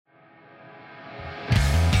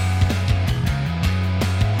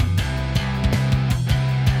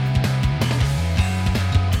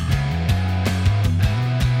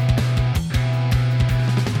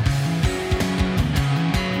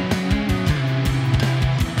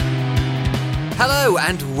Hello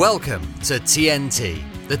and welcome to TNT,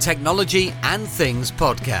 the Technology and Things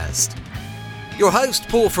podcast. Your host,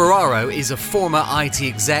 Paul Ferraro, is a former IT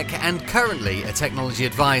exec and currently a technology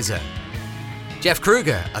advisor. Jeff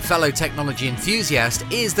Kruger, a fellow technology enthusiast,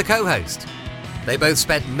 is the co-host. They both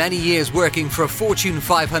spent many years working for a Fortune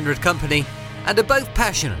 500 company and are both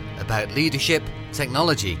passionate about leadership,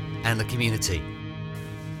 technology, and the community.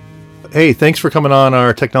 Hey, thanks for coming on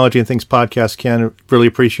our Technology and Things podcast, Ken. Really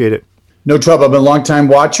appreciate it. No trouble. I've been a long-time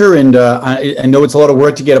watcher, and I know it's a lot of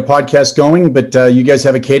work to get a podcast going, but you guys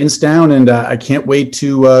have a cadence down, and I can't wait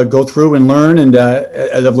to go through and learn, and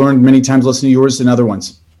as I've learned many times listening to yours and other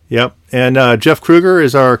ones. Yep. And Jeff Kruger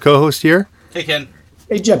is our co-host here. Hey, Ken.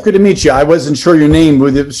 Hey, Jeff. Good to meet you. I wasn't sure your name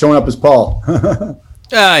with it showing up as Paul.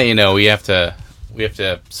 We have to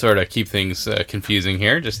sort of keep things confusing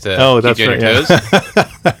here, just to keep you on your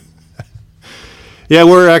toes. Yeah,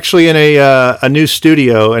 we're actually in a new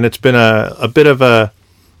studio, and it's been a bit of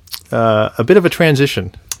a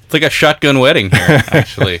transition. It's like a shotgun wedding here.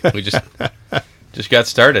 Actually, we just got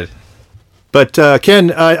started. But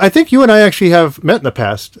Ken, I think you and I actually have met in the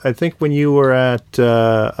past. I think when you were at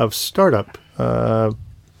a startup, a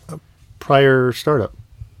prior startup.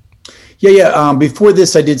 Yeah. Before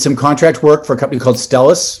this, I did some contract work for a company called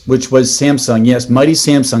Stellus, which was Samsung. Yes, mighty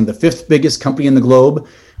Samsung, the fifth biggest company in the globe.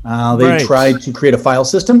 They tried to create a file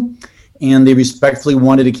system, and they respectfully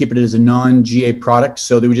wanted to keep it as a non-GA product.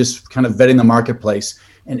 So they were just kind of vetting the marketplace,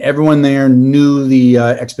 and everyone there knew the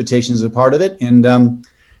expectations as a part of it. And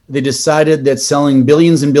they decided that selling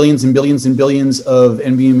billions and billions and billions and billions of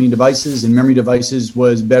NVMe devices and memory devices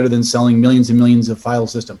was better than selling millions and millions of file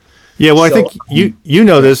system. Yeah, well, I think you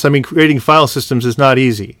know this. I mean, creating file systems is not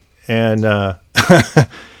easy, and a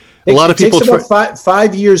lot of people. It takes about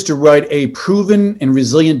 5 years to write a proven and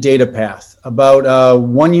resilient data path. About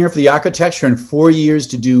 1 year for the architecture and 4 years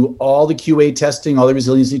to do all the QA testing, all the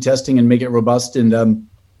resiliency testing, and make it robust and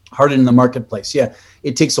harden in the marketplace. Yeah,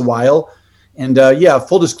 it takes a while. And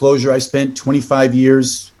full disclosure, I spent 25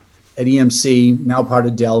 years at EMC, now part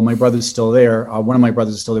of Dell. My brother's still there. One of my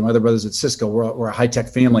brothers is still there. My other brother's at Cisco. We're a high-tech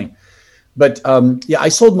family. But I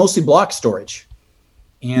sold mostly block storage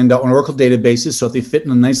and on Oracle databases. So if they fit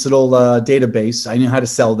in a nice little database, I knew how to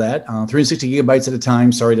sell that. 360 gigabytes at a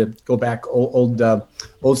time. Sorry to go back old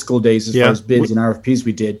school days as far as bids and RFPs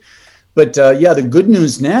we did. But the good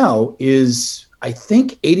news now is I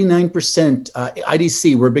think 89%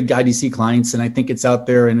 IDC, we're big IDC clients, and I think it's out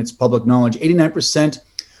there and it's public knowledge. 89%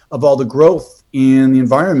 of all the growth in the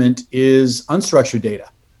environment is unstructured data.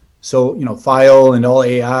 So, file and all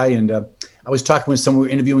AI. And I was talking with someone, we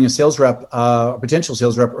were interviewing a sales rep, a potential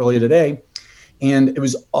sales rep earlier today. And it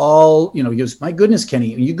was all, he goes, my goodness,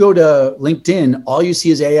 Kenny, you go to LinkedIn, all you see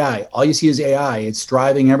is AI. All you see is AI. It's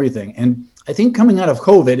driving everything. And I think coming out of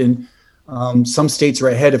COVID, and some states are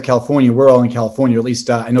ahead of California. We're all in California, at least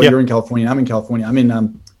I know you're in California. I'm in California. I'm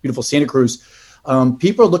in beautiful Santa Cruz.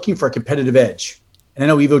 People are looking for a competitive edge. And I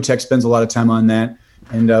know Evotech spends a lot of time on that.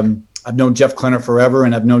 And I've known Jeff Klenner forever,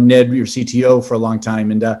 and I've known Ned, your CTO, for a long time.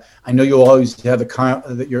 And I know you'll always have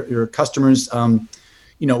your customers,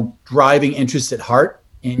 driving interest at heart,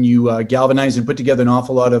 and you galvanize and put together an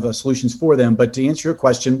awful lot of solutions for them. But to answer your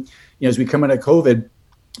question, as we come out of COVID,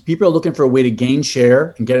 people are looking for a way to gain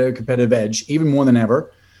share and get a competitive edge, even more than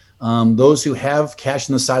ever. Those who have cash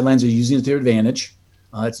on the sidelines are using it to their advantage.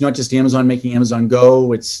 It's not just Amazon making Amazon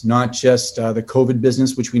Go. It's not just the COVID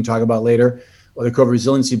business, which we can talk about later, or the COVID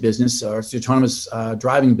resiliency business, or it's the autonomous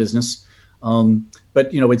driving business. But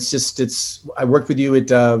I worked with you at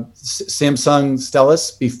Samsung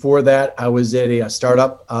Stellus. Before that, I was at a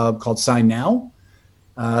startup called Sign Now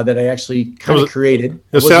that I actually kind of created.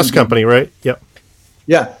 A SaaS company, right? Yep.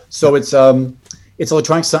 Yeah. So it's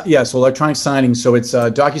electronic. So electronic signing. So it's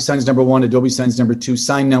DocuSign's number 1, Adobe Sign's number 2,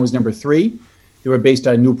 Sign Now is number 3. They were based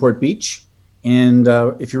out of Newport Beach. And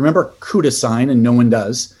if you remember CUDA Sign, and no one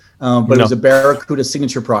does, but it was a Barracuda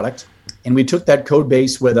signature product. And we took that code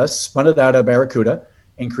base with us, spun it out of Barracuda,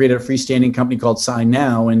 and created a freestanding company called Sign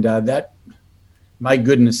Now. And that, my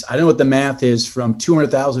goodness, I don't know what the math is from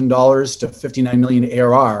 $200,000 to 59 million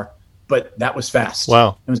ARR, but that was fast.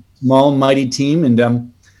 Wow. It was a small, mighty team.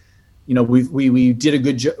 And, we did a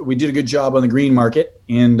good job on the green market,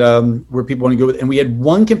 and where people want to go with. And we had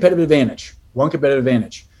one competitive advantage.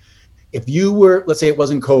 If you were, let's say it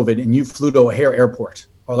wasn't COVID, and you flew to O'Hare Airport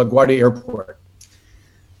or LaGuardia Airport,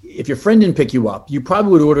 if your friend didn't pick you up, you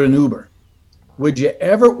probably would order an Uber. Would you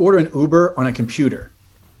ever order an Uber on a computer?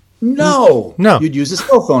 No. You'd use a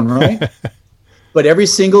cell phone, right? But every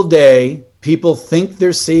single day, people think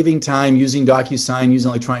they're saving time using DocuSign, using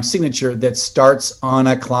electronic signature that starts on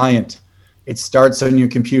a client. It starts on your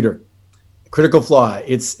computer. Critical flaw.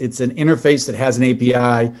 It's an interface that has an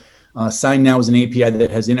API. SignNow is an API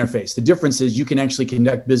that has interface. The difference is you can actually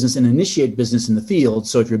conduct business and initiate business in the field.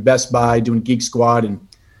 So if you're Best Buy doing Geek Squad and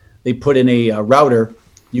they put in a router,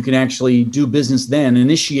 you can actually do business then,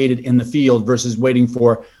 initiate it in the field versus waiting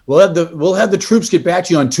for, we'll have the troops get back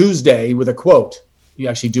to you on Tuesday with a quote. You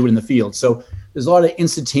actually do it in the field. So there's a lot of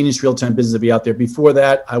instantaneous real-time business to be out there. Before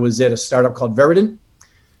that, I was at a startup called Verident,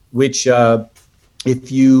 which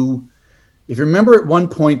if you remember at one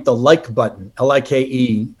point, the like button, Like,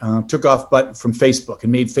 took off button from Facebook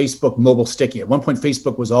and made Facebook mobile sticky. At one point,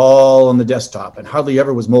 Facebook was all on the desktop and hardly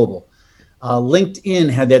ever was mobile. LinkedIn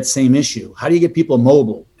had that same issue. How do you get people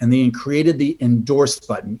mobile? And they created the endorse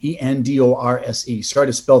button, ENDORSE. Sorry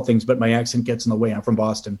to spell things, but my accent gets in the way. I'm from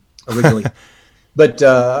Boston originally. But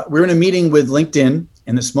we were in a meeting with LinkedIn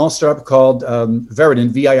and a small startup called Verident,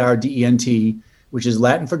 VIRDENT, which is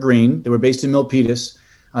Latin for green. They were based in Milpitas.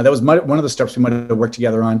 That was one of the startups we might have worked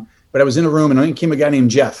together on. But I was in a room and in came a guy named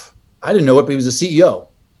Jeff. I didn't know it, but he was a CEO.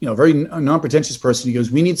 Very non-pretentious person. He goes,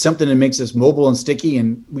 we need something that makes us mobile and sticky,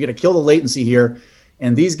 and we got to kill the latency here.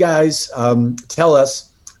 And these guys tell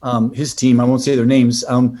us, his team, I won't say their names,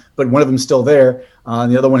 but one of them's still there.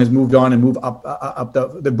 And the other one has moved on and moved up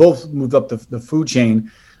they both moved up the food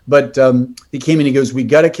chain. But he came in, he goes, we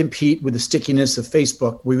got to compete with the stickiness of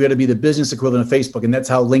Facebook. We got to be the business equivalent of Facebook. And that's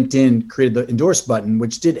how LinkedIn created the endorse button,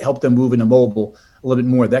 which did help them move into mobile a little bit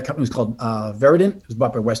more. That company was called Verident. It was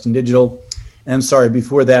bought by Western Digital. And I'm sorry,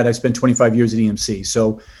 before that, I spent 25 years at EMC.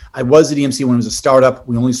 So I was at EMC when it was a startup.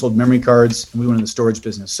 We only sold memory cards, and we went in the storage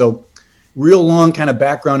business. So real long kind of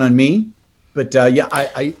background on me. But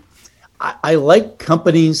I like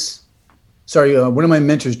companies. Sorry, one of my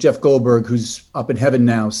mentors, Jeff Goldberg, who's up in heaven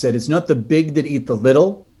now, said, it's not the big that eat the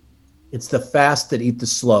little, it's the fast that eat the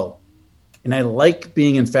slow. And I like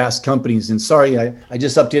being in fast companies. And sorry, I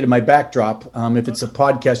just updated my backdrop. If it's a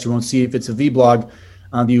podcast, you won't see. If it's a vlog,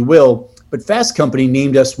 you will. But Fast Company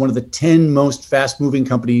named us one of the 10 most fast-moving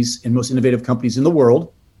companies and most innovative companies in the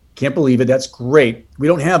world. Can't believe it. That's great. We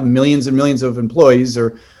don't have millions and millions of employees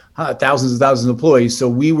or thousands and thousands of employees. So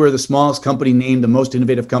we were the smallest company named the most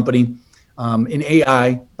innovative company in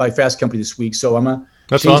AI by Fast Company this week. So I'm going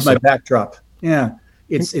to change awesome. my backdrop. Yeah,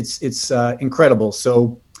 it's incredible.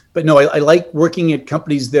 So, but no, I like working at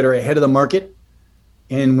companies that are ahead of the market.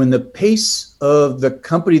 And when the pace of the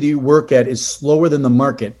company that you work at is slower than the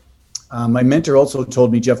market, my mentor also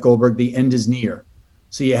told me, Jeff Goldberg, the end is near.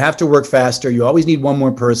 So you have to work faster. You always need one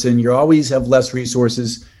more person. You always have less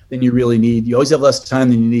resources than you really need. You always have less time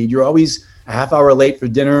than you need. You're always a half hour late for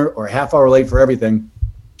dinner or a half hour late for everything.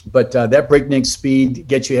 But that breakneck speed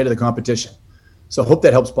gets you ahead of the competition. So hope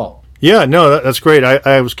that helps, Paul. Yeah, no, that's great.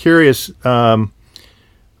 I was curious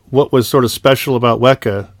what was sort of special about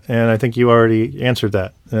Weka, and I think you already answered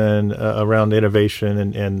that, and around innovation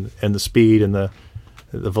and the speed and the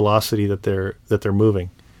velocity that they're moving.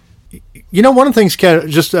 One of the things, Ken,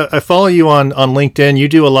 just I follow you on LinkedIn. You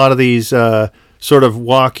do a lot of these sort of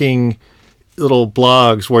walking little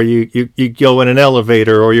blogs where you go in an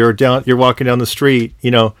elevator or you're walking down the street.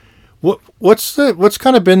 What's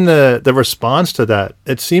kind of been the response to that?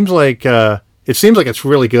 It seems like it's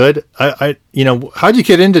really good. How'd you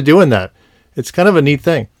get into doing that? It's kind of a neat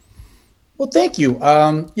thing. Well, thank you.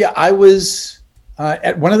 I was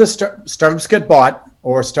at one of the startups get bought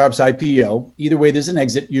or startups IPO. Either way, there's an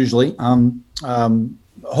exit usually.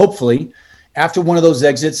 Hopefully, after one of those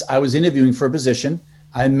exits, I was interviewing for a position.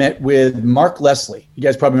 I met with Mark Leslie. You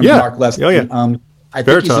guys probably remember Mark Leslie. Oh, yeah. I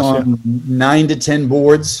think he's on 9 to 10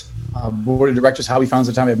 boards, board of directors. How he founds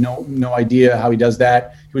the time, I have no idea how he does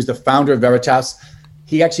that. He was the founder of Veritas.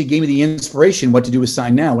 He actually gave me the inspiration what to do with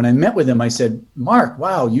SignNow. When I met with him, I said, Mark,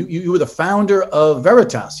 wow, you were the founder of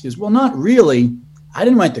Veritas. He goes, well, not really. I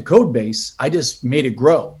didn't write the code base. I just made it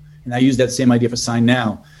grow. And I used that same idea for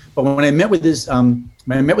SignNow. But when I met with him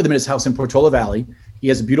at his house in Portola Valley, he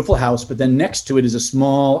has a beautiful house, but then next to it is a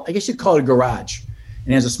small, I guess you'd call it a garage.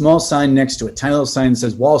 And it has a small sign next to it, tiny little sign that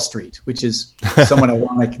says Wall Street, which is somewhat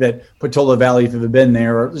ironic that Portola Valley, if you've ever been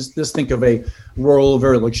there, or just think of a rural,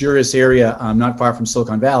 very luxurious area not far from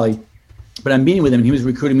Silicon Valley. But I'm meeting with him, and he was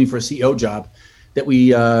recruiting me for a CEO job that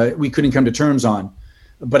we couldn't come to terms on.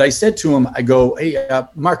 But I said to him, I go, hey,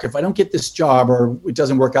 Mark, if I don't get this job or it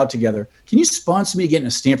doesn't work out together, can you sponsor me to get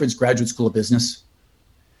into Stanford's Graduate School of Business?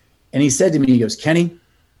 And he said to me, he goes, Kenny,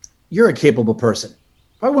 you're a capable person.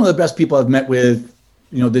 Probably one of the best people I've met with,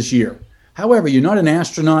 this year. However, you're not an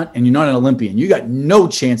astronaut and you're not an Olympian. You got no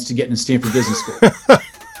chance to get into Stanford Business School.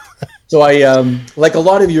 So I, like a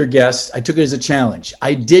lot of your guests, I took it as a challenge.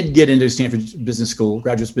 I did get into Stanford Business School,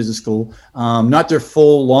 Graduate Business School, not their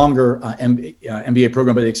full, longer MBA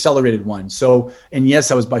program, but the accelerated one. So, and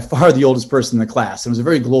yes, I was by far the oldest person in the class. It was a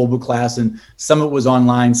very global class, and some of it was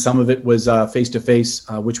online, some of it was face-to-face,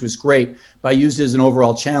 which was great. But I used it as an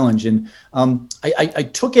overall challenge. And I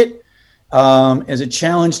took it as a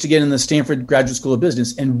challenge to get in the Stanford Graduate School of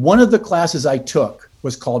Business. And one of the classes I took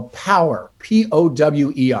was called Power,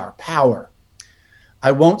 Power, Power.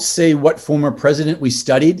 I won't say what former president we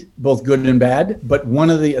studied, both good and bad, but one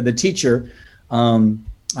of the teacher,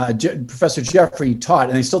 Professor Jeffrey taught,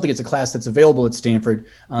 and I still think it's a class that's available at Stanford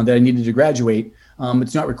that I needed to graduate.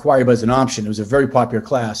 It's not required, but it's an option. It was a very popular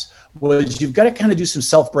class. Was you've got to kind of do some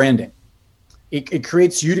self-branding. It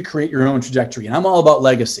creates you to create your own trajectory. And I'm all about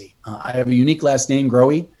legacy. I have a unique last name,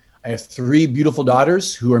 Grohe. I have 3 beautiful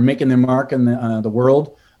daughters who are making their mark in the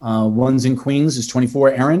world. One's in Queens, is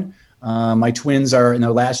 24, Erin. My twins are in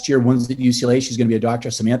their last year. One's at UCLA. She's going to be a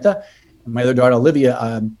doctor, Samantha. And my other daughter,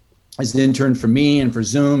 Olivia, is an intern for me and for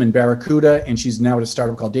Zoom and Barracuda. And she's now at a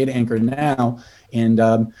startup called Data Anchor now.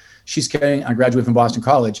 And she's getting a graduate from Boston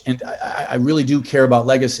College. And I really do care about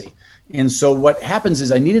legacy. And so what happens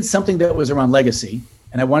is I needed something that was around legacy,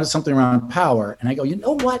 and I wanted something around power. And I go, you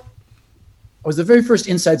know what? I was the very first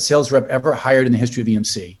inside sales rep ever hired in the history of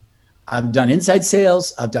EMC. I've done inside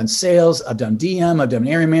sales, I've done DM, I've done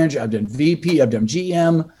area manager, I've done VP, I've done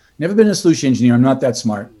GM, never been a solution engineer. I'm not that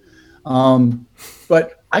smart.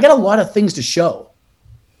 But I got a lot of things to show.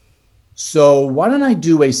 So why don't I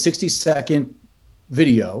do a 60-second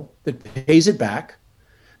video that pays it back?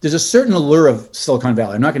 There's a certain allure of Silicon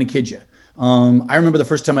Valley. I'm not going to kid you. I remember the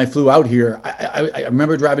first time I flew out here, I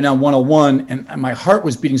remember driving down 101 and my heart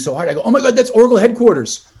was beating so hard. I go, oh my God, that's Oracle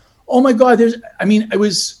headquarters. Oh my God, it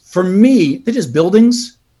was, for me, they're just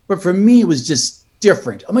buildings, but for me, it was just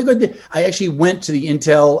different. Oh my God, I actually went to the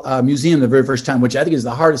Intel museum the very first time, which I think is the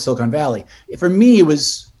heart of Silicon Valley. For me, it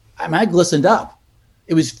was, I glistened up.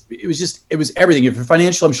 It was everything. If for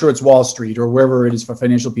financial, I'm sure it's Wall Street or wherever it is for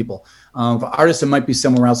financial people. For artists, it might be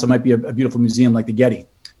somewhere else. It might be a beautiful museum like the Getty.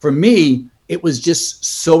 For me, it was just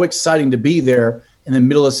so exciting to be there in the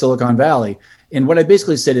middle of Silicon Valley. And what I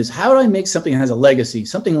basically said is, how do I make something that has a legacy,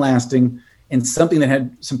 something lasting, and something that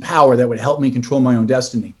had some power that would help me control my own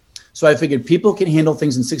destiny? So I figured people can handle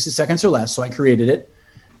things in 60 seconds or less, so I created it.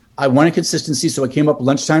 I wanted consistency, so I came up with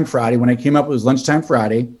Lunchtime Friday. When I came up, it was Lunchtime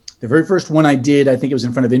Friday. The very first one I did, I think it was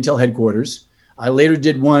in front of Intel headquarters. I later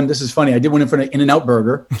did one, this is funny, I did one in front of In-N-Out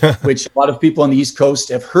Burger, which a lot of people on the East Coast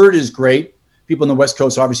have heard is great. People on the West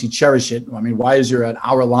Coast obviously cherish it. I mean, why is there an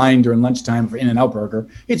hour line during lunchtime for In-N-Out Burger?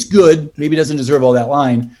 It's good. Maybe it doesn't deserve all that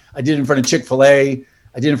line. I did it in front of Chick-fil-A.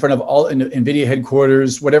 I did it in front of all NVIDIA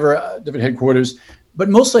headquarters, whatever different headquarters. But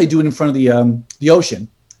mostly I do it in front of the ocean.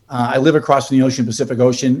 I live across from the ocean, Pacific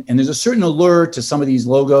Ocean. And there's a certain allure to some of these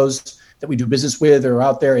logos that we do business with or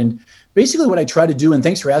out there. And basically what I try to do, and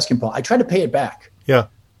thanks for asking, Paul, I try to pay it back. Yeah.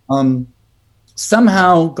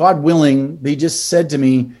 Somehow, God willing, they just said to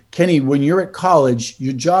me, Kenny, when you're at college,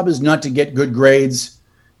 your job is not to get good grades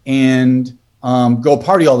and go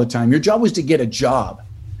party all the time. Your job was to get a job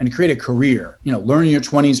and create a career, learn in your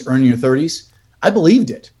 20s, earn in your 30s. I believed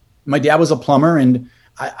it. My dad was a plumber and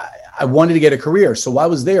I wanted to get a career. So while I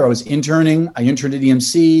was there, I was interning. I interned at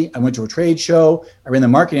EMC. I went to a trade show. I ran the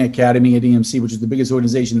marketing academy at EMC, which is the biggest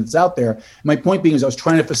organization that's out there. My point being is I was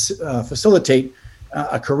trying to facilitate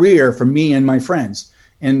a career for me and my friends.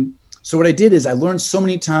 And so what I did is I learned so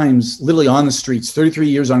many times, literally on the streets, 33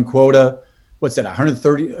 years on quota. What's that?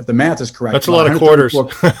 130, if the math is correct. That's a lot of quarters.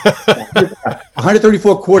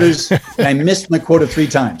 134 quarters, and I missed my quota 3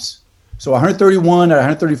 times. So 131 out of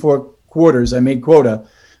 134 quarters, I made quota.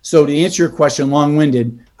 So to answer your question,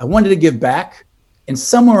 long-winded, I wanted to give back. And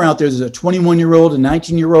somewhere out there, there's a 21-year-old, a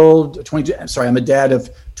 19-year-old, a 22. I'm sorry, I'm a dad of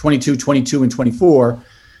 22, 22, and 24.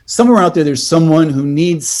 Somewhere out there, there's someone who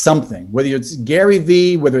needs something, whether it's Gary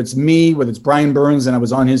Vee, whether it's me, whether it's Brian Burns, and I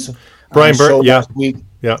was on his show last week.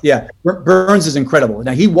 Yeah. Burns is incredible.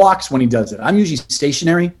 Now, he walks when he does it. I'm usually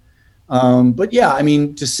stationary. But yeah, I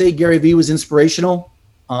mean, to say Gary Vee was inspirational,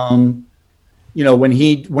 when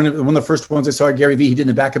one of the first ones I saw Gary Vee, he did in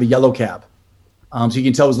the back of a yellow cab. So you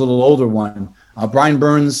can tell it was a little older one. Brian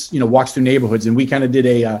Burns, walks through neighborhoods, and we kind of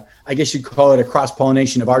did I guess you'd call it a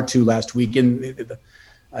cross-pollination of our two last week. And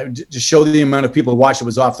to show the amount of people who watched it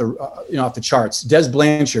was off the charts. Des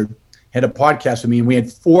Blanchard had a podcast with me, and we had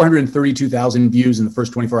 432,000 views in the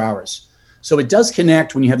first 24 hours. So it does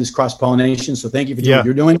connect when you have this cross-pollination. So thank you for doing what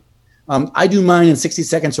you're doing. I do mine in 60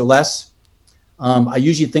 seconds or less. I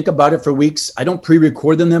usually think about it for weeks. I don't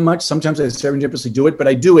pre-record them that much. Sometimes I serendipitously do it, but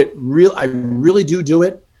I do it I really do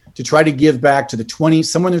it to try to give back to the 20s,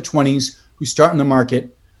 someone in their 20s who start in the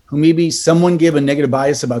market, who maybe someone gave a negative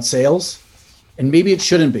bias about sales, and maybe it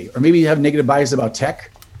shouldn't be, or maybe you have negative bias about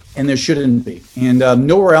tech, and there shouldn't be. And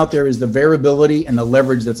nowhere out there is the variability and the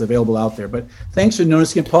leverage that's available out there. But thanks for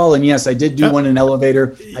noticing it, Paul. And yes, I did do one in an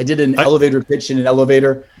elevator. I did an elevator pitch in an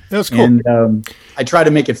elevator. That's cool. And I try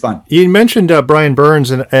to make it fun. You mentioned Brian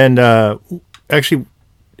Burns, and actually,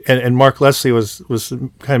 and Mark Leslie was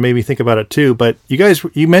kind of made me think about it too. But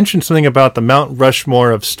you mentioned something about the Mount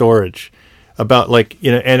Rushmore of storage, about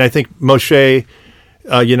and I think Moshe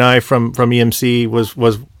Yanai from EMC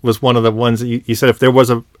was one of the ones that you said if there was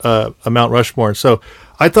a Mount Rushmore. So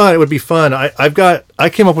I thought it would be fun. I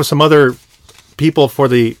came up with some other people for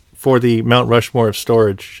the Mount Rushmore of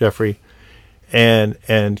storage, Jeffrey, and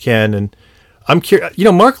Ken, and I'm curious.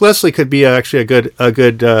 Mark Leslie could be actually a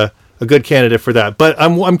good candidate for that. But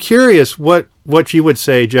I'm curious what you would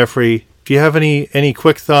say, Jeffrey. Do you have any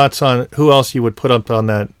quick thoughts on who else you would put up on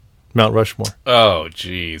that Mount Rushmore? Oh,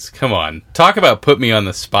 geez, come on! Talk about put me on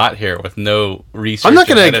the spot here with no research. I'm not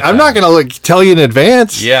gonna tell you in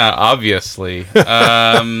advance. Yeah, obviously.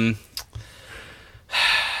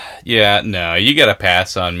 Yeah, no, you got to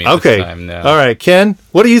pass on me. Okay, this time, no. All right, Ken,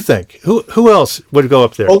 what do you think? Who else would go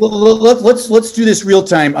up there? Oh, let's do this real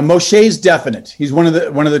time. Moshe's definite. He's one of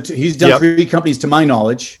the. He's done 3 companies to my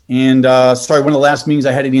knowledge. And one of the last meetings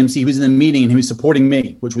I had at EMC, he was in the meeting and he was supporting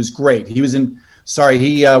me, which was great. He was in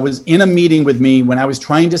a meeting with me when I was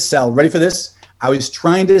trying to sell. Ready for this? I was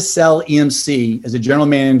trying to sell EMC as a general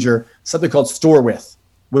manager something called Store With,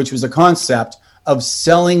 which was a concept of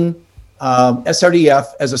selling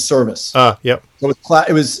SRDF as a service. Yep. So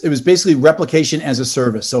it was basically replication as a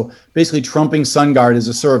service. So basically trumping SunGuard as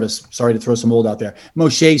a service. Sorry to throw some old out there.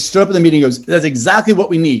 Moshe stood up in the meeting and goes, "That's exactly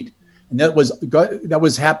what we need." And that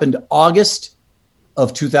was happened August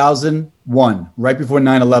of 2001, right before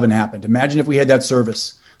 9/11 happened. Imagine if we had that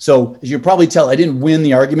service. So as you probably tell, I didn't win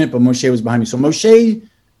the argument, but Moshe was behind me. So Moshe,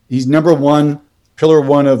 he's number one, pillar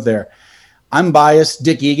one of there. I'm biased.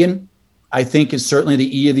 Dick Egan, I think, is certainly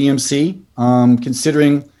the E of EMC,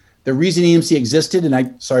 considering the reason EMC existed. And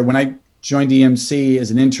when I joined EMC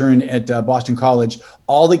as an intern at Boston College,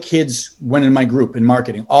 all the kids went in my group in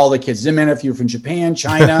marketing. All the kids, didn't matter if you were from Japan,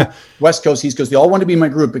 China, West Coast, East Coast, they all wanted to be in my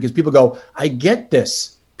group because people go, I get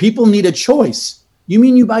this. People need a choice. You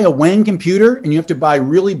mean you buy a Wang computer and you have to buy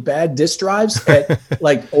really bad disk drives at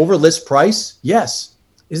over list price? Yes.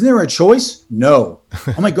 Isn't there a choice? No.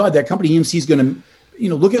 Oh my God, that company EMC is going to,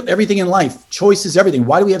 look at everything in life. Choice is everything.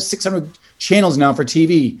 Why do we have 600 channels now for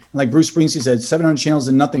TV? And like Bruce Springsteen said, 700 channels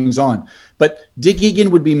and nothing's on. But Dick Egan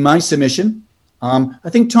would be my submission. I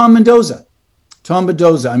think Tom Mendoza.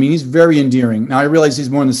 I mean, he's very endearing. Now, I realize he's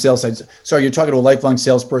more on the sales side. Sorry, you're talking to a lifelong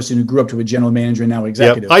salesperson who grew up to a general manager and now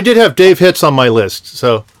executive. Yep. I did have Dave Hitz on my list.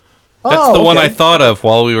 So that's the one I thought of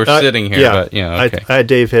while we were sitting here. Yeah, but, okay. I had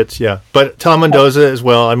Dave Hitz, yeah. But Tom Mendoza as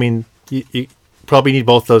well. I mean, you probably need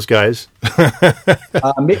both those guys.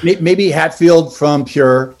 Maybe Hatfield from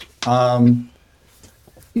Pure. So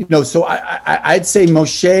I'd say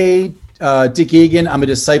Moshe, Dick Egan. I'm a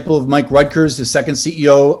disciple of Mike Rutgers, the second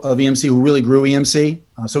CEO of EMC, who really grew EMC.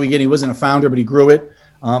 So again, he wasn't a founder, but he grew it.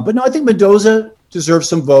 But no, I think Mendoza deserves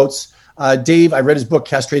some votes. Dave, I read his book,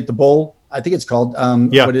 Castrate the Bull. I think it's called. How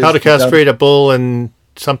to Castrate a Bull and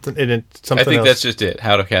something in it. I think that's just it.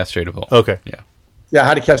 How to Castrate a Bull. Okay. Yeah,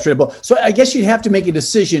 how to castrate a bull. So I guess you'd have to make a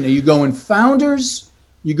decision. Are you going founders?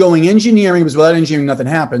 You going engineering, because without engineering, nothing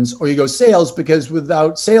happens. Or you go sales, because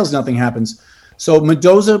without sales, nothing happens. So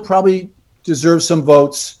Mendoza probably deserves some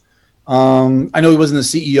votes. I know he wasn't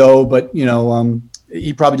the CEO, but,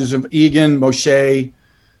 he probably deserves Egan, Moshe.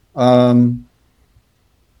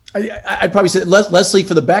 I'd probably say Leslie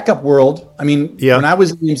for the backup world. I mean, when I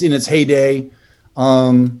was in its heyday,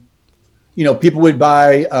 people would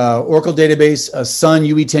buy Oracle database, Sun,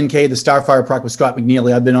 UE10K, the Starfire product with Scott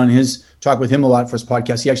McNeely. I've been on his talk with him a lot for his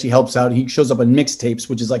podcast. He actually helps out. He shows up on Mixtapes,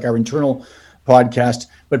 which is like our internal podcast.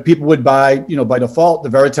 But people would buy, by default, the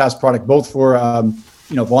Veritas product, both for,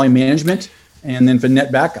 volume management and then for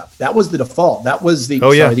net backup. That was the default. That was the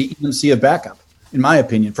EMC of backup, in my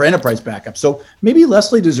opinion, for enterprise backup. So maybe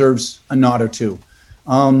Leslie deserves a nod or two.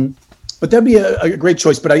 But that'd be a great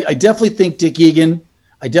choice. But I definitely think Dick Egan.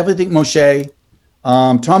 I definitely think Moshe,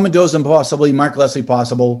 Tom Mendoza possibly, Mark Leslie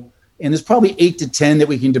possible, and there's probably 8 to 10 that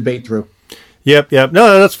we can debate through. Yep.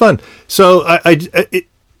 No, that's fun. So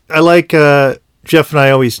I like Jeff and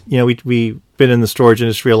I always, we've been in the storage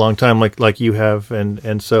industry a long time, like you have,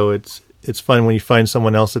 and so it's fun when you find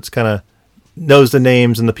someone else that's kind of knows the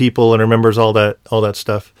names and the people and remembers all that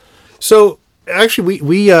stuff. So actually,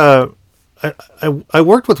 we I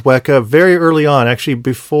worked with Weka very early on, actually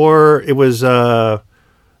before it was, I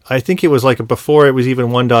think it was like before it was even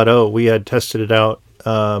 1.0. We had tested it out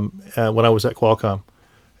when I was at Qualcomm.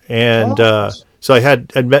 And so I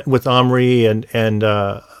had met with Omri and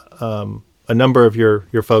a number of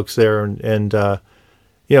your folks there, and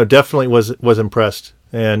definitely was impressed.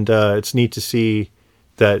 And it's neat to see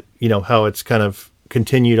that, how it's kind of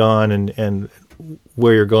continued on and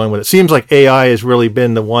where you're going with it. It seems like AI has really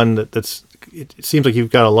been the one that's. It seems like you've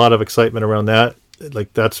got a lot of excitement around that.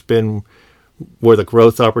 Like that's been where the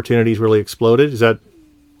growth opportunities really exploded. Is that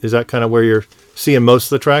kind of where you're seeing most of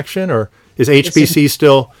the traction, or is HPC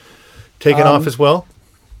still taking off as well?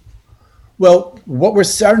 Well, what we're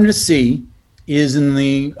starting to see is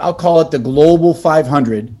I'll call it the global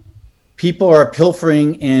 500, people are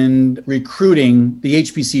pilfering and recruiting the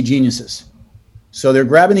HPC geniuses. So they're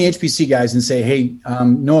grabbing the HPC guys and say, hey,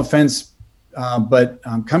 no offense, but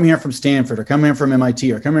come here from Stanford or come here from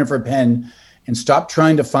MIT or come here from Penn and stop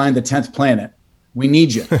trying to find the 10th planet. We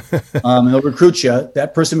need you. And they'll recruit you.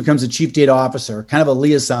 That person becomes a chief data officer, kind of a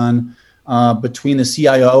liaison between the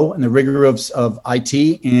CIO and the rigor of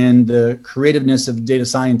IT and the creativeness of data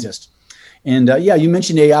scientists. And you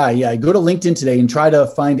mentioned AI. Yeah, go to LinkedIn today and try to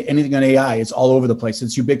find anything on AI. It's all over the place.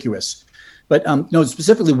 It's ubiquitous. But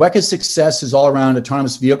specifically, Weka's success is all around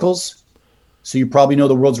autonomous vehicles. So you probably know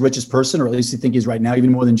the world's richest person, or at least you think he's right now,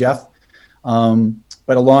 even more than Jeff.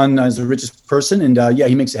 But Elon is the richest person, and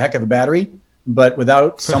he makes a heck of a battery. But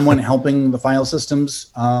without someone helping the final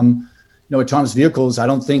systems, autonomous vehicles, I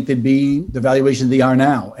don't think they'd be the valuation they are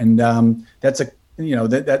now. And that's a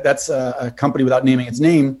company, without naming its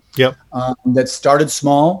name, that started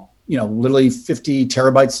small, literally 50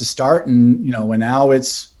 terabytes to start, and now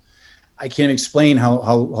it's. I can't explain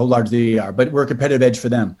how large they are, but we're a competitive edge for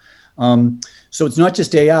them. So it's not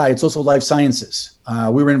just AI, it's also life sciences.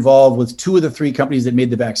 We were involved with 2 of the 3 companies that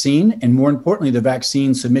made the vaccine, and more importantly, the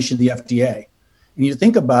vaccine submission to the FDA. And you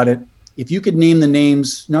think about it, if you could name the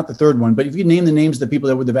names, not the third one, but if you name the names of the people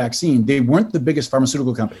that were the vaccine, they weren't the biggest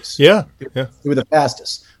pharmaceutical companies. Yeah. They were the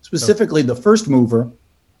fastest. Specifically, the first mover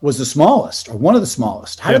was the smallest, or one of the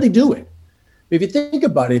smallest. How did they do it? If you think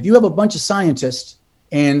about it, if you have a bunch of scientists,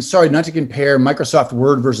 and sorry, not to compare Microsoft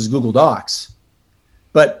Word versus Google Docs,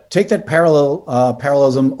 but take that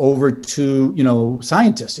parallelism over to,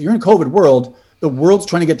 scientists. You're in a COVID world, the world's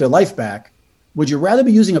trying to get their life back. Would you rather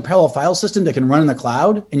be using a parallel file system that can run in the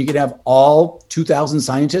cloud and you could have all 2,000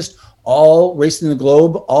 scientists all racing the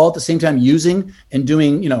globe, all at the same time using and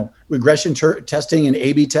doing, regression testing and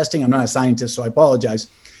A/B testing? I'm not a scientist, so I apologize.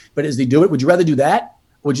 But as they do it, would you rather do that?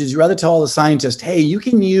 Would you rather tell the scientist, hey, you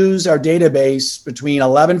can use our database between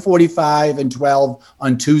 11:45 and 12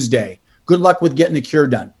 on Tuesday. Good luck with getting the cure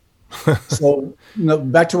done. So,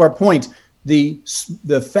 back to our point, the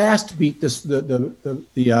fast beat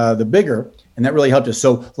the bigger, and that really helped us.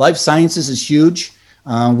 So life sciences is huge.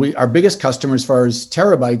 Our biggest customer as far as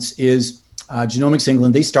terabytes is Genomics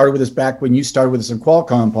England. They started with us back when you started with us in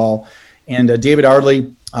Qualcomm, Paul, and David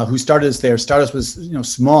Ardley, who started us there. Started us with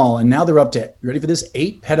small, and now they're up to, you ready for this?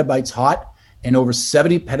 8 petabytes hot and over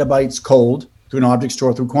 70 petabytes cold through an object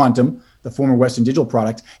store through Quantum, the former Western Digital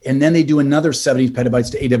product, and then they do another 70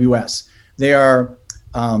 petabytes to AWS. They are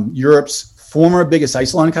Europe's former biggest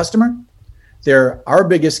Isilon customer. They're our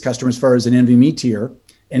biggest customer as far as an NVMe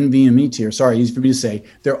tier. Sorry, easy for me to say.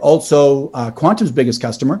 They're also Quantum's biggest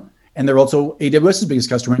customer, and they're also AWS's biggest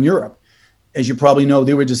customer in Europe. As you probably know,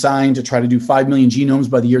 they were designed to try to do 5 million genomes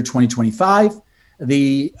by the year 2025.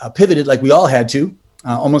 They pivoted, like we all had to,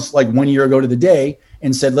 almost like 1 year ago to the day,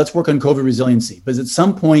 and said, let's work on COVID resiliency. Because at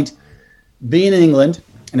some point, being in England,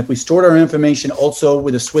 and if we stored our information also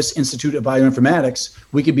with the Swiss Institute of Bioinformatics,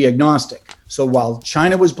 we could be agnostic. So while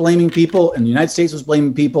China was blaming people and the United States was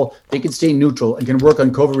blaming people, they could stay neutral and can work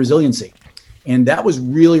on COVID resiliency. And that was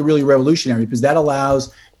really, really revolutionary because that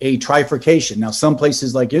allows a trifurcation. Now, some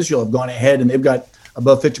places like Israel have gone ahead and they've got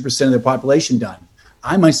above 50% of their population done.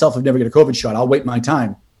 I myself have never got a COVID shot. I'll wait my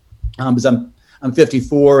time because I'm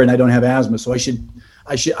 54 and I don't have asthma. So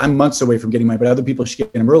I'm months away from getting mine, but other people should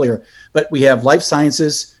get them earlier. But we have life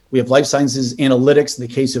sciences. We have life sciences analytics in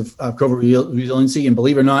the case of COVID resiliency. And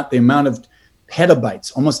believe it or not, the amount of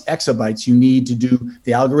petabytes, almost exabytes you need to do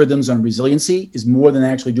the algorithms on resiliency is more than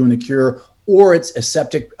actually doing the cure, or it's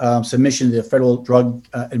aseptic submission to the Federal Drug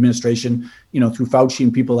Administration, through Fauci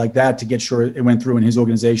and people like that to get sure it went through in his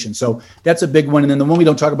organization. So that's a big one. And then the one we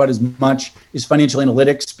don't talk about as much is financial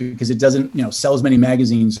analytics because it doesn't, sell as many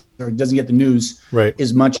magazines or it doesn't get the news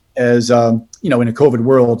as much as, in a COVID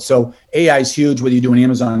world. So AI is huge, whether you do an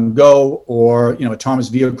Amazon Go or, autonomous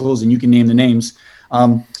vehicles, and you can name the names.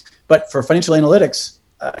 But for financial analytics,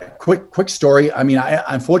 quick story. I mean,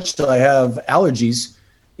 unfortunately I have allergies.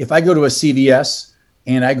 If I go to a CVS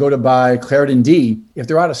and I go to buy Claritin D, if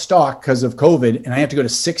they're out of stock because of COVID and I have to go to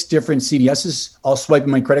 6 different CVS's, all swiping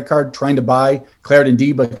my credit card trying to buy Claritin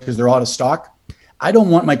D because they're out of stock, I don't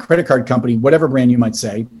want my credit card company, whatever brand you might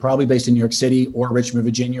say, probably based in New York City or Richmond,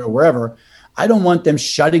 Virginia, or wherever, I don't want them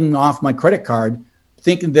shutting off my credit card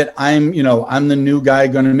thinking that I'm the new guy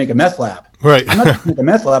going to make a meth lab. Right. I'm not trying to make a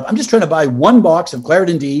meth lab. I'm just trying to buy 1 box of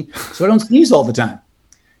Claritin D so I don't sneeze all the time.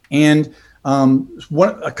 And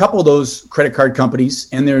a couple of those credit card companies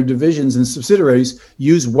and their divisions and subsidiaries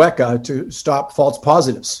use Weka to stop false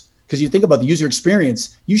positives. Because you think about the user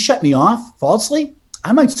experience, you shut me off falsely,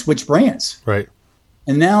 I might switch brands. Right.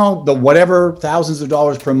 And now the whatever thousands of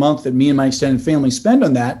dollars per month that me and my extended family spend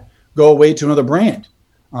on that go away to another brand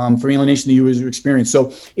for alienation of the user experience.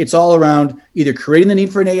 So it's all around either creating the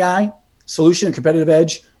need for an AI solution, a competitive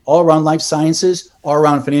edge, all around life sciences, all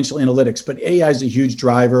around financial analytics. But AI is a huge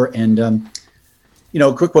driver. And,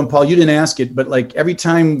 quick one, Paul, you didn't ask it, but like every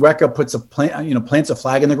time Weka puts plants a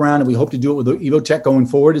flag in the ground, and we hope to do it with Evotech going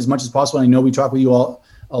forward as much as possible. I know we talk with you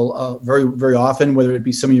all very, very often, whether it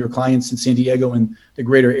be some of your clients in San Diego and the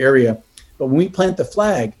greater area. But when we plant the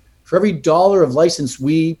flag, for every $1 of license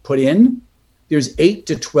we put in, there's $8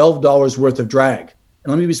 to $12 worth of drag.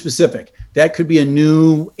 And let me be specific. That could be a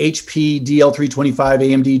new HP DL325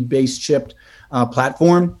 AMD-based chipped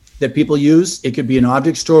platform that people use. It could be an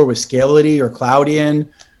object store with Scality or Cloudian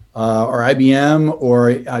or IBM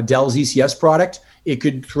or Dell's ECS product. It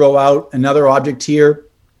could throw out another object tier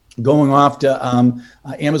going off to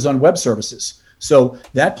Amazon Web Services. So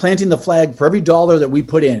that planting the flag for every $1 that we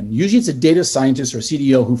put in, usually it's a data scientist or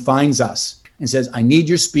CDO who finds us and says, I need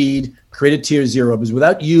your speed, create a tier 0, because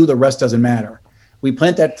without you, the rest doesn't matter. We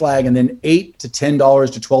plant that flag, and then $8 to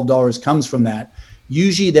 $10 to $12 comes from that.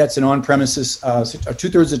 Usually that's an on-premises,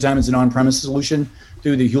 2/3 of the time it's an on-premises solution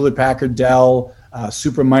through the Hewlett-Packard, Dell,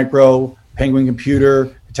 Supermicro, Penguin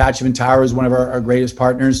Computer. Hitachi Vantara is one of our greatest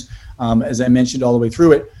partners, as I mentioned all the way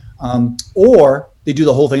through it. Or they do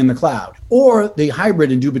the whole thing in the cloud, or they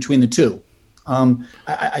hybrid and do between the two.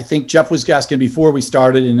 I think Jeff was asking before we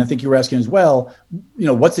started, and I think you were asking as well,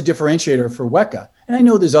 what's the differentiator for Weka? And I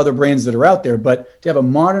know there's other brands that are out there, but to have a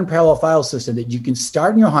modern parallel file system that you can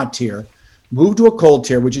start in your hot tier, move to a cold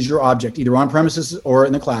tier, which is your object, either on premises or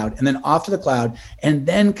in the cloud, and then off to the cloud, and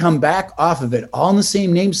then come back off of it, all in the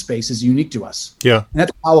same namespace, is unique to us. Yeah. And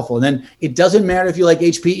that's powerful. And then it doesn't matter if you like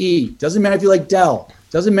HPE, doesn't matter if you like Dell,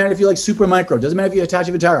 doesn't matter if you like Supermicro, doesn't matter if you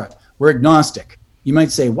Hitachi Vantara. We're agnostic. You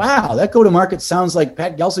might say, wow, that go-to-market sounds like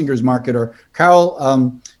Pat Gelsinger's market or Carl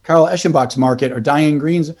Eschenbach's market or Diane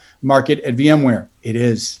Green's market at VMware. It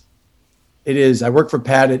is. I work for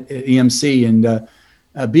Pat at EMC, and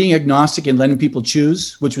being agnostic and letting people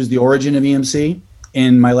choose, which was the origin of EMC.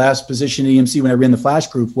 In my last position at EMC when I ran the Flash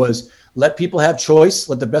group was let people have choice,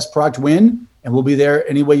 let the best product win, and we'll be there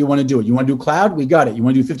any way you want to do it. You want to do cloud? We got it. You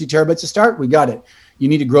want to do 50 terabytes to start? We got it. You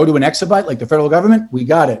need to grow to an exabyte like the federal government? We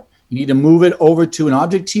got it. You need to move it over to an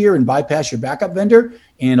object tier and bypass your backup vendor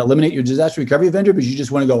and eliminate your disaster recovery vendor because you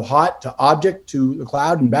just want to go hot to object to the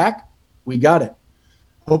cloud and back? We got it.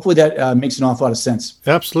 Hopefully that makes an awful lot of sense.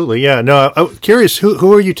 Absolutely, yeah. No, I'm curious,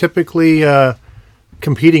 who are you typically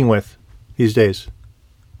competing with these days?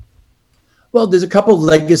 Well, there's a couple of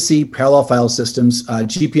legacy parallel file systems.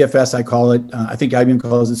 GPFS, I call it. I think IBM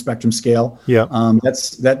calls it Spectrum Scale. Yeah.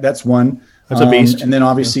 That's one. That's a beast. And then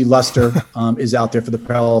obviously Lustre is out there for the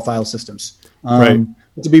parallel file systems. Right.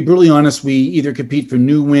 But to be brutally honest, we either compete for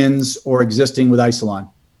new wins or existing with Isilon.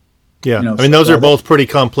 Yeah, those are both pretty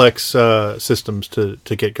complex systems to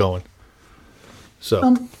get going.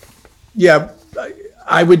 So,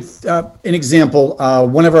 I would. An example: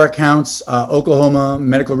 one of our accounts, Oklahoma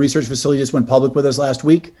Medical Research Facility, just went public with us last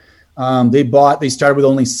week. They started with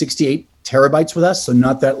only 68 terabytes with us, so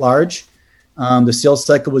not that large. The sales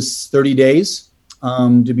cycle was 30 days.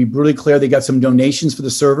 To be brutally clear, they got some donations for the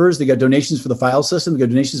servers. They got donations for the file system. They got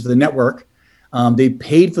donations for the network. They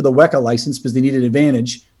paid for the Weka license because they needed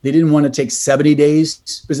Advantage. They didn't want to take 70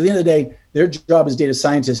 days because at the end of the day, their job as data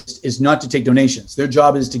scientists is not to take donations. Their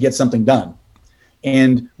job is to get something done.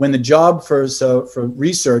 And when the job for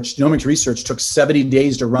research, genomics research, took 70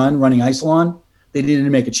 days to running Isilon, they needed to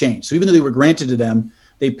make a change. So even though they were granted to them,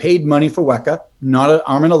 they paid money for Weka, not an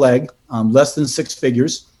arm and a leg, less than 6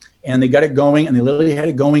 figures. And they got it going, and they literally had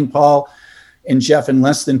it going, Paul and Jeff, in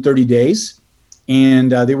less than 30 days.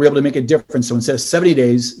 And they were able to make a difference. So instead of 70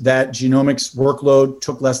 days, that genomics workload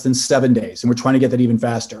took less than 7 days. And we're trying to get that even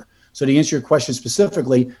faster. So to answer your question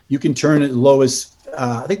specifically, you can turn it lowest,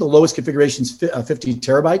 I think the lowest configuration is 50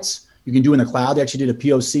 terabytes. You can do in the cloud. They actually did a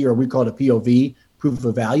POC, or we call it a POV, proof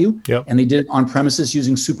of value. Yep. And they did it on premises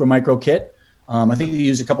using Supermicro Kit. I think they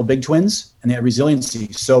used a couple big twins, and they had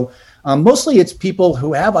resiliency. So mostly it's people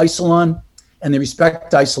who have Isilon and they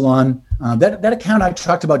respect Isilon. That account I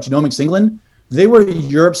talked about, Genomics England, they were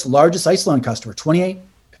Europe's largest Isilon customer, 28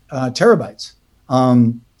 terabytes.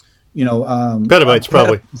 Petabytes,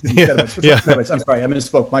 probably. Petabytes. I'm sorry, I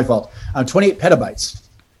misspoke. My fault. 28 petabytes.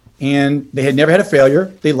 And they had never had a failure.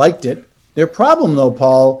 They liked it. Their problem, though,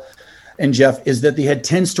 Paul and Jeff, is that they had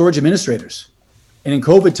 10 storage administrators. And in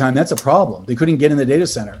COVID time, that's a problem. They couldn't get in the data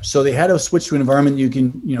center. So they had to switch to an environment you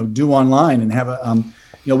can, do online and have a,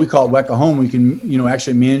 we call it Weka Home. We can,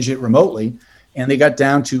 actually manage it remotely. And they got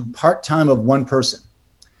down to part-time of one person.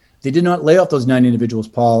 They did not lay off those 9 individuals,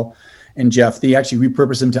 Paul and Jeff. They actually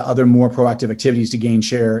repurposed them to other more proactive activities to gain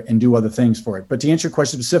share and do other things for it. But to answer your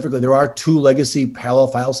question specifically, there are 2 legacy parallel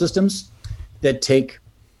file systems that take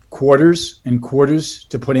quarters and quarters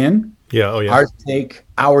to put in. Yeah. Oh, yeah. Ours take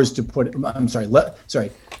hours to put.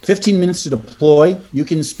 15 minutes to deploy. You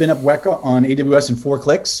can spin up Weka on AWS in 4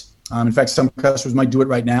 clicks. In fact, some customers might do it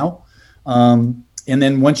right now. And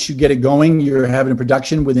then once you get it going, you're having a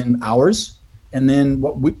production within hours. And then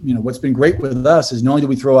what's been great with us is not only do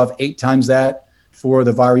we throw off 8 times that for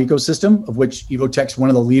the VAR ecosystem, of which Evotec's one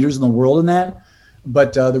of the leaders in the world in that,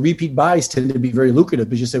 but the repeat buys tend to be very lucrative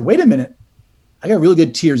because you say, wait a minute, I got a really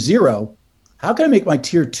good tier 0. How can I make my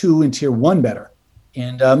tier 2 and tier 1 better?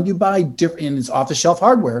 And you buy different, and it's off-the-shelf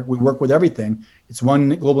hardware. We work with everything. It's one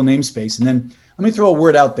global namespace. And then let me throw a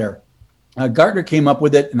word out there. Gartner came up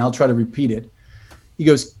with it, and I'll try to repeat it. He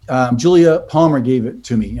goes, Julia Palmer gave it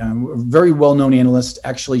to me, a very well-known analyst.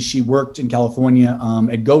 Actually, she worked in California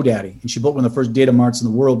at GoDaddy, and she built one of the first data marts in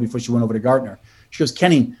the world before she went over to Gartner. She goes,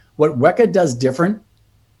 Kenny, what Weka does different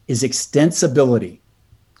is extensibility.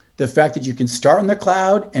 The fact that you can start on the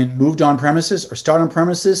cloud and move to on-premises, or start on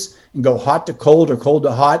premises and go hot to cold or cold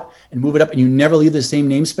to hot and move it up, and you never leave the same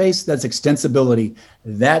namespace. That's extensibility.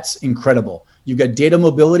 That's incredible. You've got data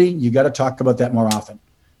mobility. You got to talk about that more often.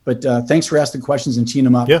 But thanks for asking questions and teeing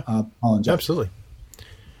them up, Paul and Jeff. Absolutely.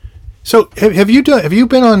 So have you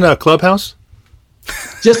been on Clubhouse?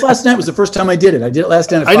 Just last night was the first time I did it. I did it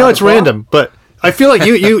last night. I know it's random, but I feel like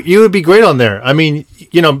you would be great on there. I mean,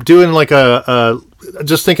 doing like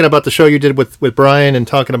just thinking about the show you did with Brian and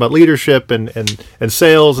talking about leadership and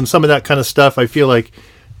sales and some of that kind of stuff. I feel like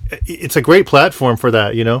it's a great platform for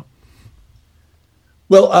that,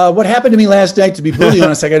 Well, what happened to me last night, to be brutally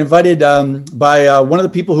honest, I got invited by one of the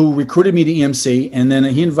people who recruited me to EMC, and then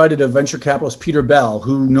he invited a venture capitalist, Peter Bell,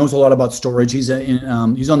 who knows a lot about storage. He's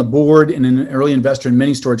on the board and an early investor in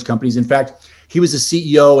many storage companies. In fact, he was the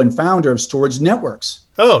CEO and founder of Storage Networks.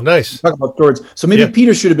 Oh, nice. Talk about storage. So maybe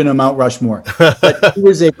Peter should have been on Mount Rushmore. But he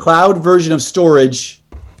was a cloud version of storage,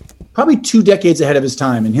 probably 2 decades ahead of his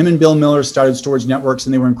time. And him and Bill Miller started Storage Networks,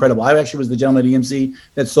 and they were incredible. I actually was the gentleman at EMC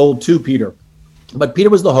that sold to Peter. But Peter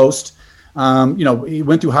was the host. He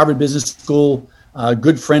went through Harvard Business School,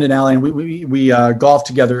 good friend and ally, and we golfed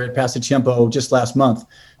together at Pasatiempo just last month.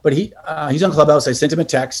 But he's on Clubhouse. I sent him a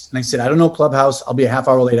text, and I said, I don't know Clubhouse. I'll be a half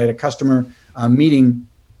hour late. I had a customer meeting.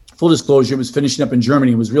 Full disclosure, it was finishing up in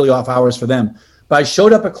Germany. It was really off hours for them. But I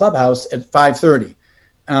showed up at Clubhouse at 5:30.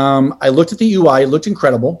 I looked at the UI. It looked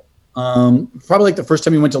incredible. Probably like the first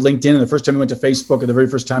time you went to LinkedIn and the first time you went to Facebook, or the very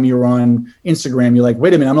first time you were on Instagram, you're like,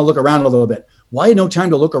 wait a minute, I'm going to look around a little bit. Why no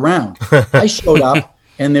time to look around? I showed up,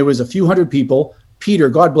 and there was a few hundred people. Peter,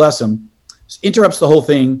 God bless him, interrupts the whole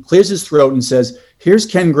thing, clears his throat, and says, here's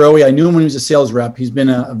Ken Growe. I knew him when he was a sales rep. He's been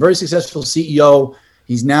a very successful CEO.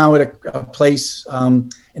 He's now at a place,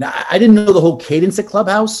 and I didn't know the whole cadence at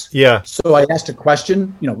Clubhouse. Yeah. So I asked a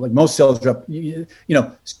question, like most sales reps,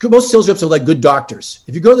 most sales reps are like good doctors.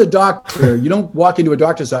 If you go to the doctor, you don't walk into a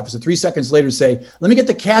doctor's office and 3 seconds later say, let me get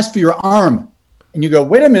the cast for your arm. And you go,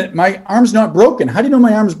 wait a minute, my arm's not broken. How do you know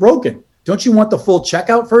my arm's broken? Don't you want the full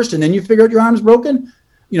checkout first and then you figure out your arm's broken?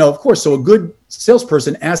 Of course. So a good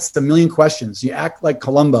salesperson asks a million questions. You act like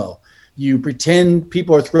Columbo. You pretend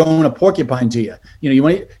people are throwing a porcupine to you.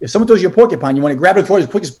 If someone throws you a porcupine, you want to grab it and throw it as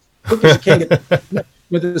quick as you can, get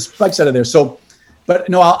with the spikes out of there. So, but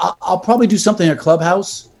no, I'll probably do something at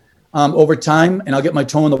Clubhouse over time, and I'll get my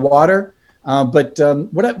toe in the water. But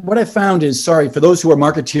what I found is, sorry, for those who are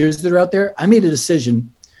marketeers that are out there, I made a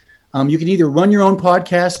decision. You can either run your own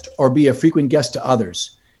podcast or be a frequent guest to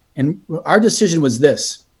others. And our decision was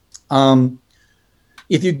this.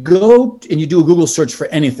 If you go and you do a Google search for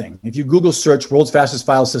anything, if you Google search world's fastest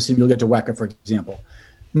file system, you'll get to Weka, for example.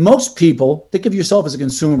 Most people, think of yourself as a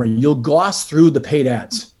consumer, you'll gloss through the paid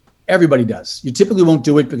ads. Everybody does. You typically won't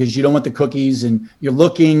do it because you don't want the cookies, and you're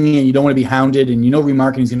looking and you don't want to be hounded, and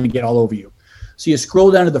remarketing is going to get all over you. So you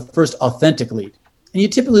scroll down to the first authentic lead. And you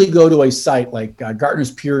typically go to a site like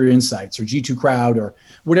Gartner's Pure Insights or G2 Crowd or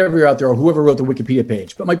whatever you're out there, or whoever wrote the Wikipedia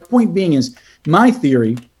page. But my point being is, my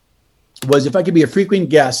theory was if I could be a frequent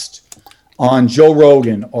guest on Joe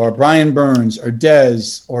Rogan or Brian Burns or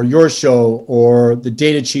Dez or your show or the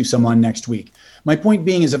Data Chiefs I'm on next week. My point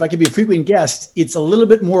being is if I could be a frequent guest, it's a little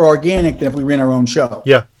bit more organic than if we ran our own show.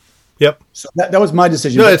 Yeah. Yep. So that was my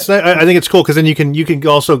decision. No, it's not, I think it's cool because then you can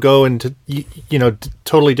also go into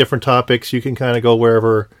totally different topics. You can kind of go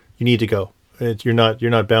wherever you need to go. You're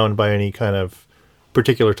not bound by any kind of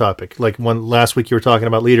particular topic. Like last week you were talking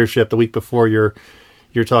about leadership. The week before you're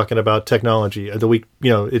talking about technology. The week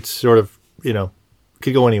it's sort of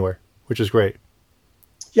could go anywhere, which is great.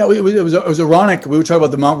 Yeah, it was ironic. We were talking about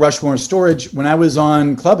the Mount Rushmore storage when I was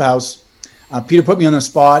on Clubhouse. Peter put me on the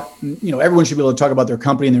spot. Everyone should be able to talk about their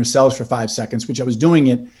company and themselves for 5 seconds, which I was doing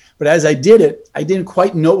it. But as I did it, I didn't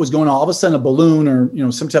quite know what was going on. All of a sudden, a balloon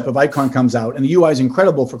or some type of icon comes out, and the UI is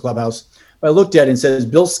incredible for Clubhouse. But I looked at it and says,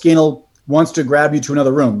 Bill Scannell wants to grab you to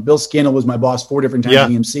another room. Bill Scannell was my boss 4 different times at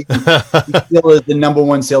EMC. He still is the number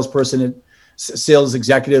one sales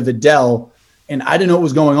executive at Dell. And I didn't know what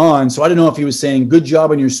was going on. So I didn't know if he was saying good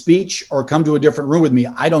job on your speech or come to a different room with me.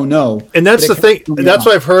 I don't know. And that's the thing. That's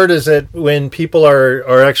what I've heard is that when people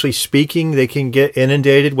are actually speaking, they can get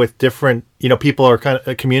inundated with different, people are kind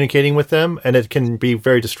of communicating with them, and it can be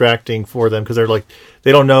very distracting for them because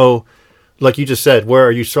they don't know, like you just said, where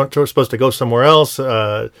are you supposed to go somewhere else?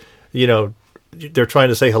 They're trying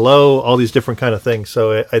to say hello, all these different kind of things.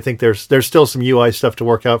 So I think there's still some UI stuff to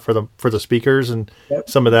work out for the speakers and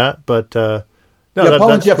some of that, but, no,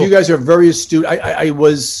 Paul and Jeff, cool. You guys are very astute.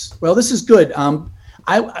 This is good.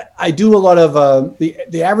 I do a lot of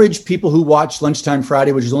the average people who watch Lunchtime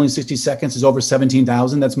Friday, which is only 60 seconds, is over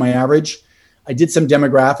 17,000. That's my average. I did some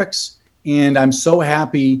demographics, and I'm so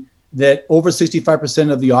happy that over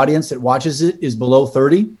 65% of the audience that watches it is below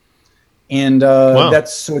 30. And wow.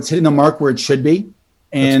 So it's hitting the mark where it should be.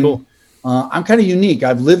 And that's cool. I'm kind of unique.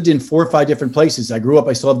 I've lived in 4 or 5 different places. I grew up,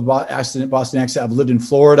 I still have the Boston accent. I've lived in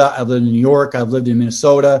Florida. I've lived in New York. I've lived in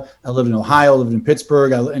Minnesota. I lived in Ohio. I lived in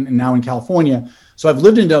Pittsburgh. And now in California. So I've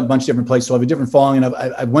lived in a bunch of different places. So I have a different following. And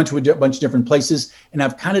I went to a bunch of different places. And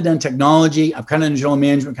I've kind of done technology. I've kind of done general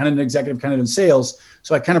management, kind of done executive, kind of done sales.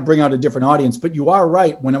 So I kind of bring out a different audience. But you are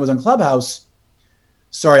right. When I was on Clubhouse,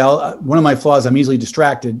 one of my flaws, I'm easily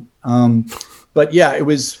distracted. But yeah, it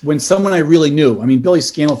was when someone I really knew. I mean, Billy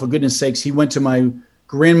Scannell, for goodness sakes, he went to my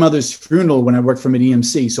grandmother's funeral when I worked for him at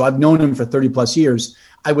EMC. So I've known him for 30 plus years.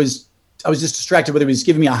 I was just distracted whether he was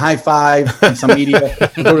giving me a high five in some media.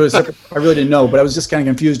 I really didn't know, but I was just kind of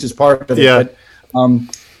confused as part of it. Yeah.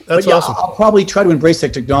 That's awesome. I'll probably try to embrace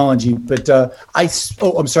that technology. But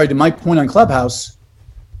I'm sorry, to my point on Clubhouse,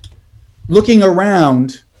 looking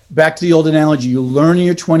around, back to the old analogy, you learn in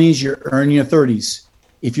your 20s, you earn in your 30s.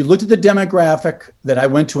 If you looked at the demographic that I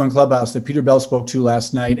went to on Clubhouse that Peter Bell spoke to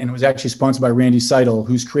last night, and it was actually sponsored by Randy Seidel,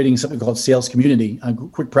 who's creating something called Sales Community. A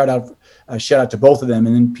quick shout out to both of them.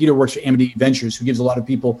 And then Peter works for Amity Ventures, who gives a lot of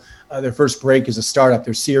people their first break as a startup,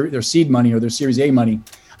 their seed money or their Series A money.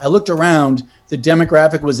 I looked around. The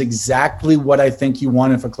demographic was exactly what I think you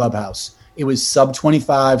wanted for Clubhouse. It was sub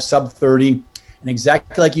 25, sub 30, and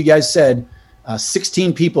exactly like you guys said,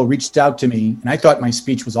 16 people reached out to me, and I thought my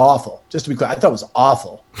speech was awful. Just to be clear, I thought it was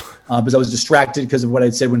awful because I was distracted because of what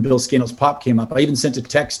I'd said when Bill Scannell's pop came up. I even sent a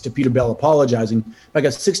text to Peter Bell apologizing. I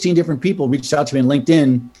got 16 different people reached out to me on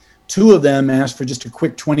LinkedIn. 2 of them asked for just a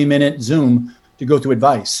quick 20-minute Zoom to go through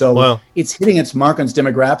advice. So It's hitting its mark on its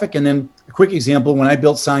demographic. And then a quick example, when I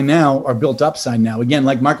built SignNow or built up SignNow, again,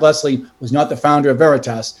 like Mark Leslie was not the founder of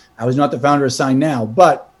Veritas. I was not the founder of SignNow,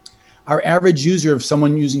 but our average user of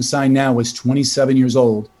someone using SignNow was 27 years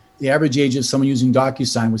old. The average age of someone using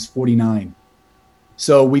DocuSign was 49.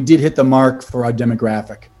 So we did hit the mark for our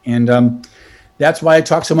demographic. And that's why I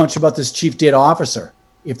talk so much about this chief data officer.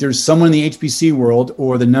 If there's someone in the HPC world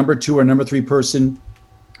or the number 2 or number 3 person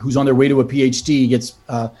who's on their way to a PhD gets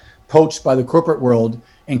poached by the corporate world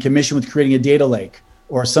and commissioned with creating a data lake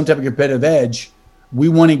or some type of competitive edge, we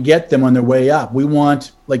want to get them on their way up. We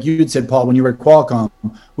want, like you had said, Paul, when you were at Qualcomm,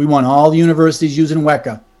 we want all the universities using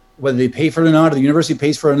Weka, whether they pay for it or not, or the university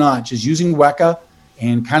pays for it or not, just using Weka.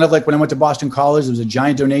 And kind of like when I went to Boston College, there was a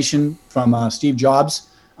giant donation from Steve Jobs.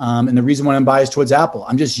 And the reason why I'm biased towards Apple,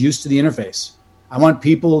 I'm just used to the interface. I want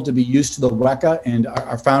people to be used to the Weka, and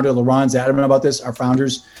our founder, Laurent's adamant about this. Our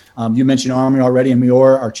founders, you mentioned Army already, and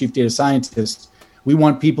Mior, our chief data scientist. We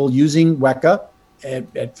want people using Weka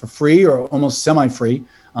for free or almost semi-free,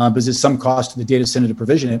 because there's some cost to the data center to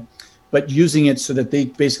provision it, but using it so that they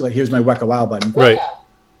basically, here's my Weka Wow button. Right.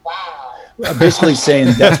 basically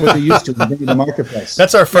saying that's what they're used to in the marketplace.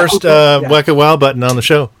 That's our first Weka Wow button on the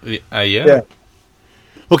show. Yeah.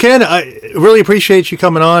 Well, Ken, I really appreciate you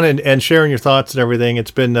coming on and sharing your thoughts and everything.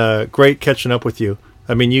 It's been great catching up with you.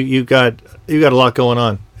 I mean, you got a lot going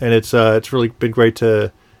on, and it's really been great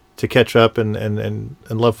to catch up and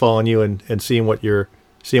love following you and seeing what you're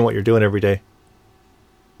doing every day.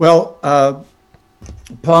 Well,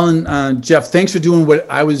 Paul and Jeff, thanks for doing what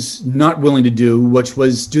I was not willing to do, which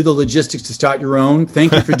was do the logistics to start your own.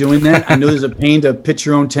 Thank you for doing that. I know there's a pain to pitch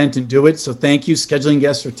your own tent and do it, so thank you. Scheduling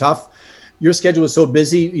guests are tough. Your schedule was so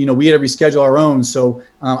busy, we had to reschedule our own. So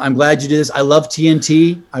I'm glad you did this. I love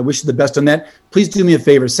TNT. I wish you the best on that. Please do me a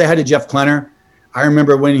favor. Say hi to Jeff Klenner. I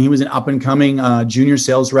remember when he was an up and coming junior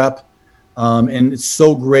sales rep. And it's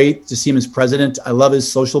so great to see him as president. I love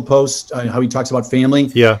his social posts, how he talks about family.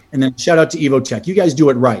 Yeah. And then shout out to Evotech. You guys do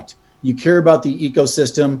it right. You care about the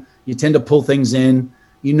ecosystem. You tend to pull things in.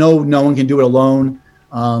 No one can do it alone.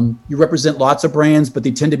 You represent lots of brands, but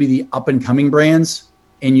they tend to be the up and coming brands.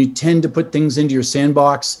 And you tend to put things into your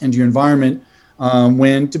sandbox, into your environment,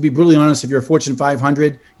 when, to be brutally honest, if you're a Fortune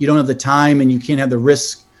 500, you don't have the time and you can't have the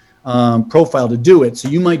risk profile to do it. So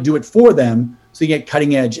you might do it for them so you get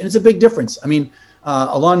cutting edge. And it's a big difference. I mean,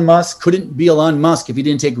 Elon Musk couldn't be Elon Musk if he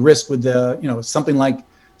didn't take risk with something like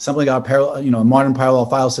a parallel, a modern parallel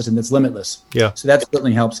file system that's limitless. Yeah. So that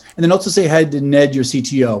certainly helps. And then also say hi to Ned, your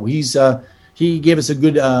CTO. He gave us a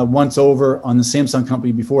good once over on the Samsung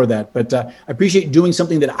company before that. But I appreciate doing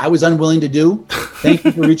something that I was unwilling to do. Thank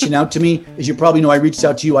you for reaching out to me. As you probably know, I reached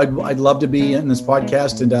out to you. I'd love to be in this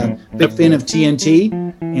podcast, and big fan of TNT.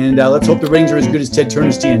 And let's hope the ratings are as good as Ted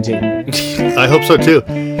Turner's TNT. I hope so too.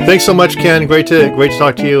 Thanks so much, Ken. Great to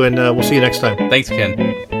talk to you, and we'll see you next time. Thanks, Ken.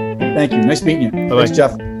 Thank you. Nice meeting you. Bye-bye. Thanks,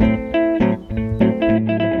 Jeff.